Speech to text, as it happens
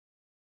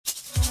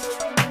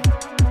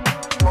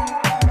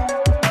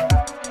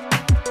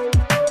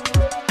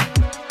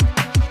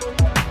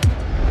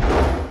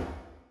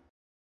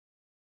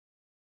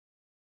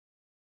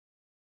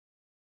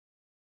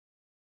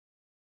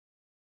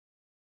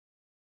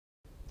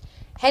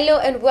Hello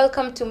and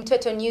welcome to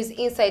Mtoto News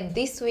Inside.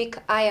 This week,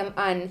 I am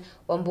Anne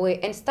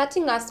Wambui, and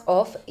starting us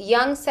off,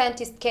 Young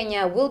Scientist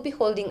Kenya will be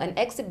holding an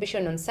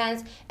exhibition on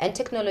science and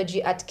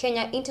technology at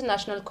Kenya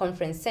International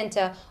Conference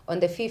Center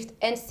on the 5th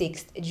and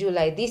 6th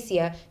July this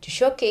year to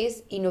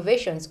showcase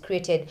innovations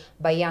created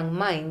by young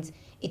minds.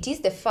 It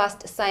is the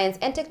first science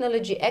and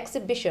technology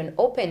exhibition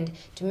opened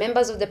to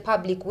members of the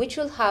public, which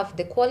will have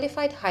the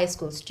qualified high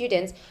school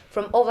students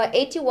from over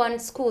 81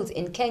 schools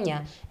in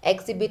Kenya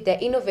exhibit their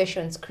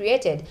innovations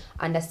created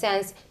under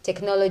Science,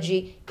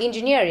 Technology,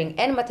 Engineering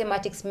and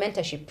Mathematics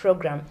Mentorship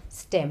Program,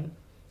 STEM.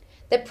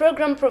 The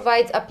program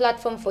provides a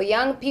platform for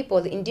young people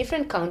in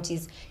different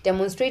counties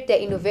demonstrate their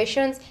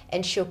innovations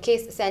and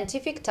showcase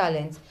scientific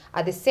talents,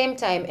 at the same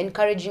time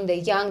encouraging the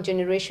young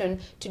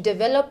generation to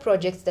develop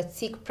projects that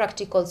seek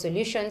practical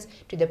solutions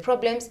to the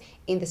problems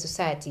in the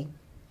society.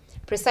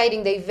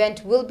 Presiding the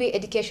event will be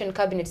Education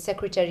Cabinet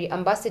Secretary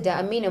Ambassador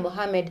Amina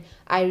Mohamed,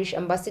 Irish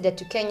Ambassador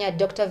to Kenya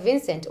Dr.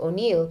 Vincent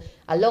O'Neill,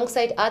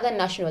 alongside other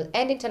national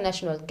and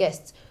international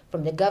guests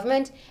from the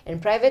government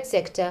and private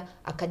sector,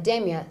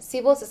 academia,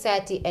 civil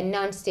society and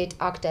non-state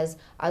actors,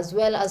 as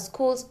well as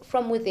schools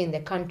from within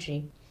the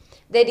country.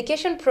 The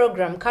education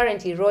program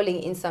currently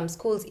rolling in some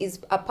schools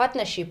is a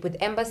partnership with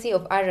Embassy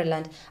of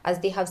Ireland, as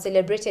they have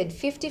celebrated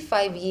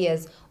 55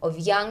 years of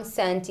Young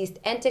Scientist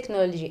and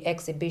Technology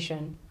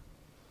exhibition.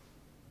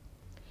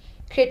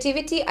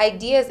 Creativity,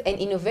 ideas and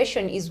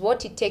innovation is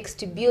what it takes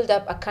to build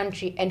up a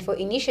country, and for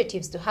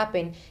initiatives to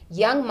happen,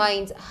 young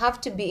minds have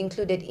to be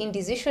included in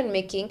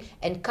decision-making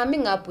and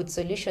coming up with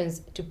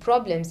solutions to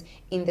problems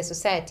in the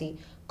society.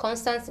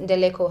 Constance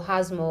Ndeleko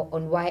has more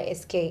on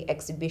YSK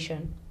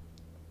exhibition.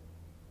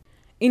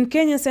 In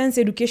Kenya, science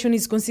education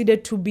is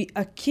considered to be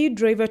a key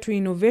driver to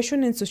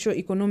innovation and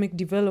socio-economic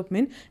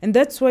development, and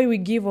that's why we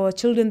give our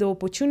children the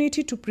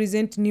opportunity to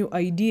present new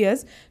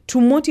ideas to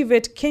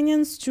motivate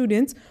Kenyan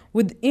students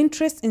with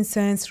interest in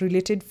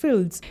science-related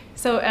fields.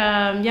 So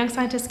Young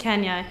Scientist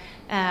Kenya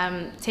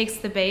takes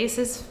the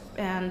basis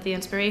and the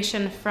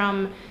inspiration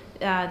from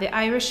the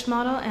Irish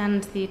model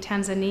and the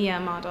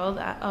Tanzania model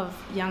of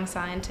young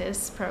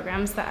scientists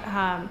programs that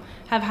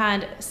have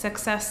had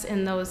success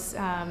in those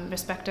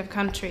respective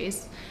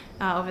countries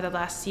over the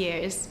last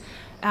years.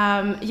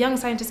 Young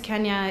Scientist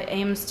Kenya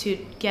aims to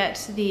get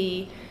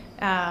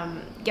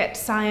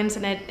science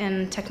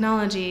and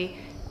technology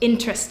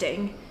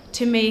interesting,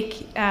 to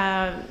make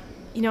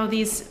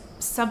these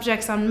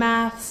subjects on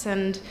maths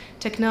and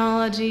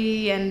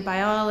technology and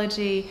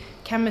biology,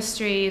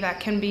 chemistry that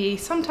can be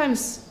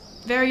sometimes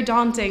very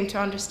daunting to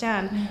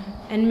understand,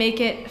 and make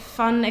it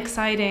fun,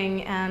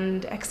 exciting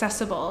and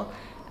accessible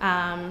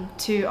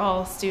to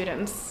all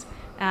students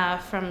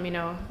from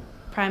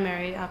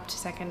primary up to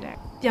secondary.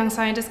 Young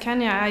Scientist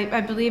Kenya, I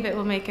believe it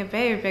will make a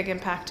very big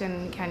impact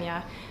in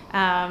Kenya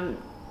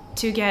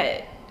to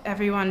get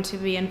everyone to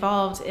be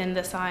involved in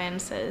the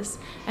sciences,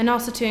 and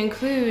also to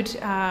include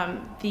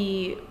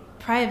the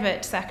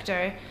private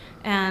sector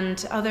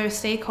and other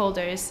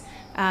stakeholders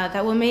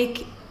that will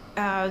make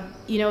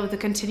the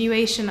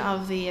continuation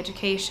of the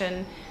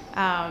education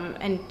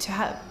and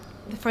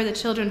for the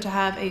children to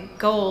have a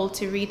goal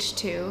to reach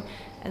to.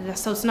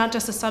 So it's not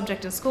just a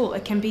subject in school,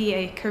 it can be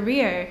a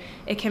career,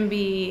 it can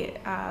be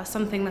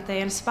something that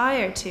they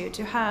aspire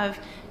to have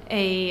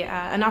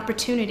an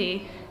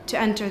opportunity to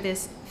enter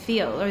this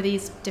field or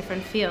these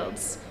different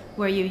fields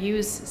where you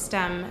use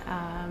STEM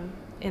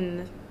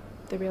in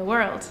the real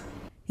world.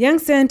 Young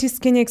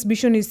Scientist Kenya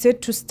exhibition is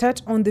set to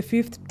start on the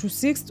 5th to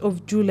 6th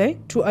of July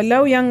to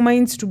allow young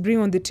minds to bring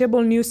on the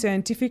table new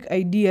scientific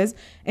ideas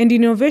and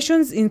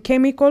innovations in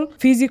chemical,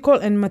 physical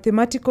and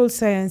mathematical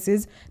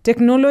sciences,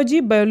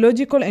 technology,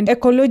 biological and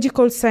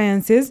ecological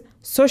sciences,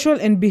 social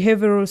and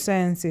behavioral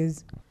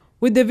sciences.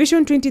 With the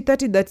Vision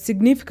 2030 that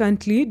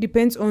significantly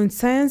depends on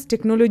science,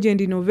 technology and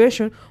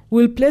innovation,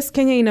 will place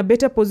Kenya in a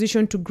better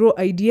position to grow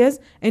ideas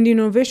and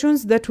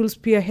innovations that will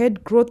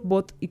spearhead growth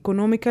both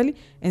economically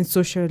and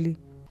socially.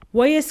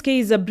 YSK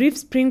is a brief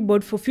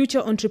springboard for future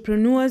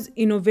entrepreneurs,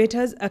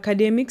 innovators,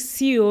 academics,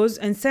 CEOs,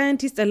 and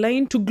scientists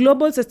aligned to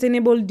global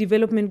sustainable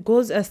development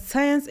goals, as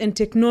science and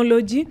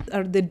technology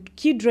are the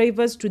key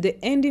drivers to the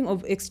ending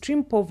of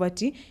extreme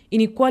poverty,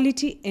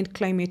 inequality, and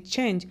climate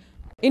change.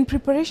 In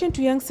preparation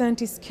to Young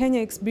Scientist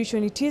Kenya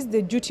exhibition, it is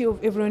the duty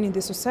of everyone in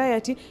the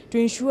society to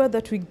ensure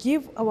that we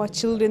give our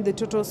children the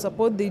total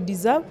support they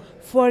deserve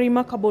for a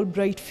remarkable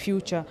bright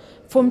future.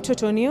 From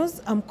Mtoto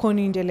News, I'm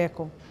Connie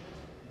Ndeleko.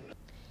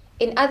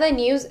 In other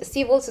news,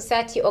 civil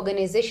society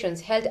organizations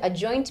held a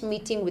joint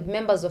meeting with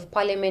members of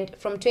parliament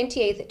from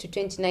 28th to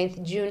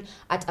 29th June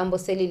at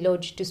Amboseli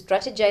Lodge to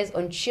strategize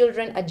on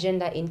children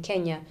agenda in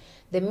Kenya.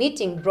 The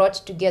meeting brought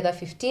together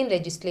 15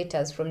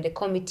 legislators from the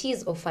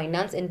committees of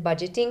Finance and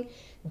Budgeting,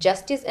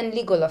 Justice and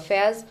Legal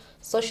Affairs,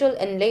 Social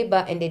and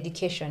Labor and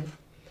Education.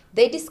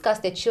 They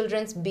discussed the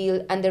Children's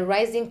Bill and the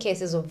rising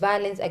cases of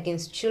violence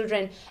against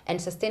children and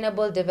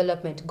sustainable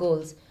development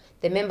goals.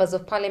 The members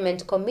of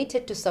parliament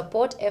committed to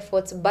support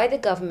efforts by the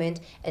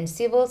government and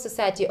civil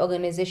society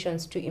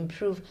organizations to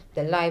improve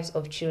the lives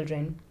of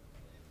children.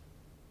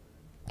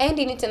 And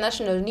in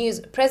international news,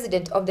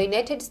 President of the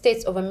United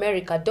States of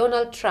America,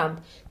 Donald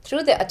Trump,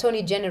 through the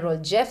Attorney General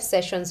Jeff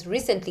Sessions,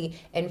 recently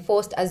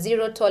enforced a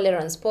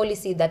zero-tolerance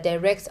policy that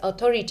directs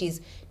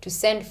authorities to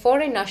send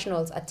foreign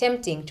nationals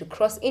attempting to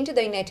cross into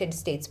the United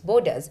States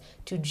borders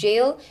to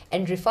jail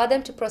and refer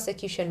them to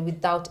prosecution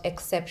without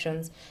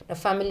exceptions. The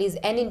families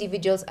and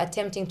individuals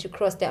attempting to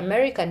cross the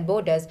American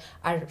borders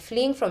are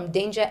fleeing from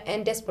danger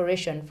and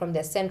desperation from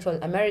their Central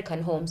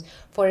American homes.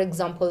 For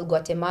example,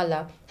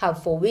 Guatemala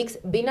have for weeks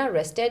been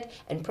arrested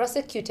and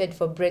prosecuted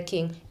for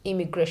breaking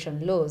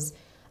immigration laws.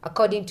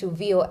 According to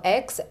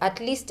VOX, at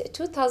least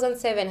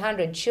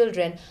 2,700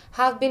 children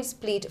have been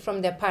split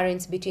from their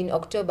parents between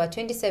October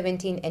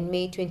 2017 and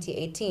May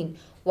 2018.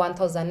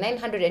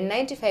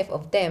 1,995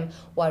 of them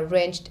were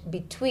ranged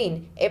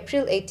between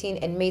April 18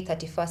 and May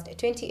 31,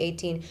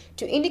 2018,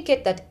 to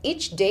indicate that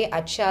each day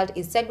a child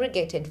is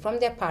segregated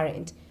from their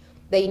parent.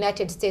 The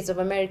United States of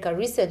America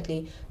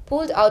recently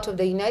pulled out of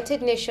the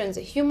United Nations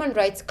Human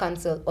Rights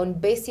Council on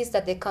basis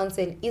that the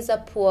council is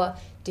a poor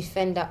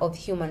defender of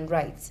human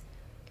rights.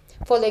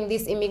 Following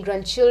this,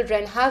 immigrant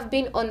children have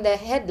been on the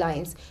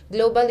headlines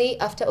globally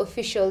after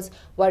officials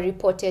were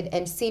reported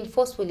and seen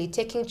forcefully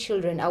taking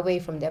children away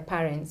from their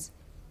parents.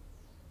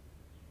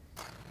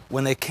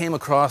 When they came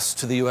across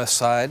to the U.S.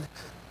 side,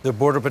 the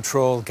Border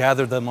Patrol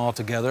gathered them all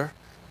together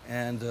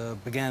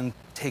and began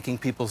taking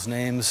people's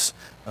names,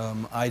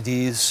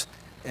 IDs,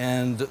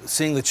 and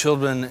seeing the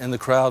children in the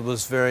crowd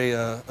was very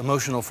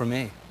emotional for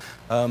me.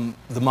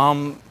 The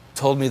mom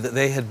told me that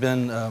they had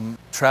been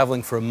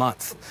traveling for a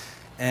month.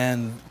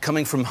 And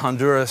coming from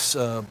Honduras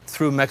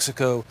through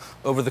Mexico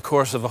over the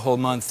course of a whole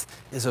month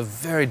is a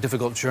very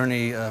difficult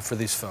journey for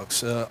these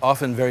folks,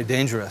 often very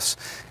dangerous.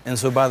 And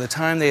so by the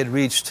time they had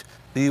reached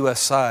the U.S.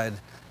 side,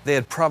 they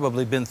had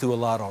probably been through a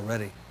lot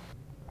already.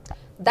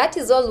 That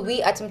is all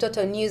we at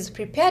Mtoto News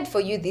prepared for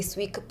you this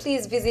week.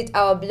 Please visit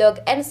our blog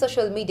and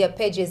social media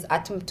pages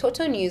at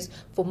Mtoto News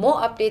for more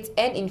updates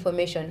and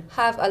information.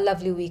 Have a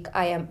lovely week.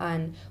 I am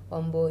Anne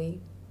Wambui.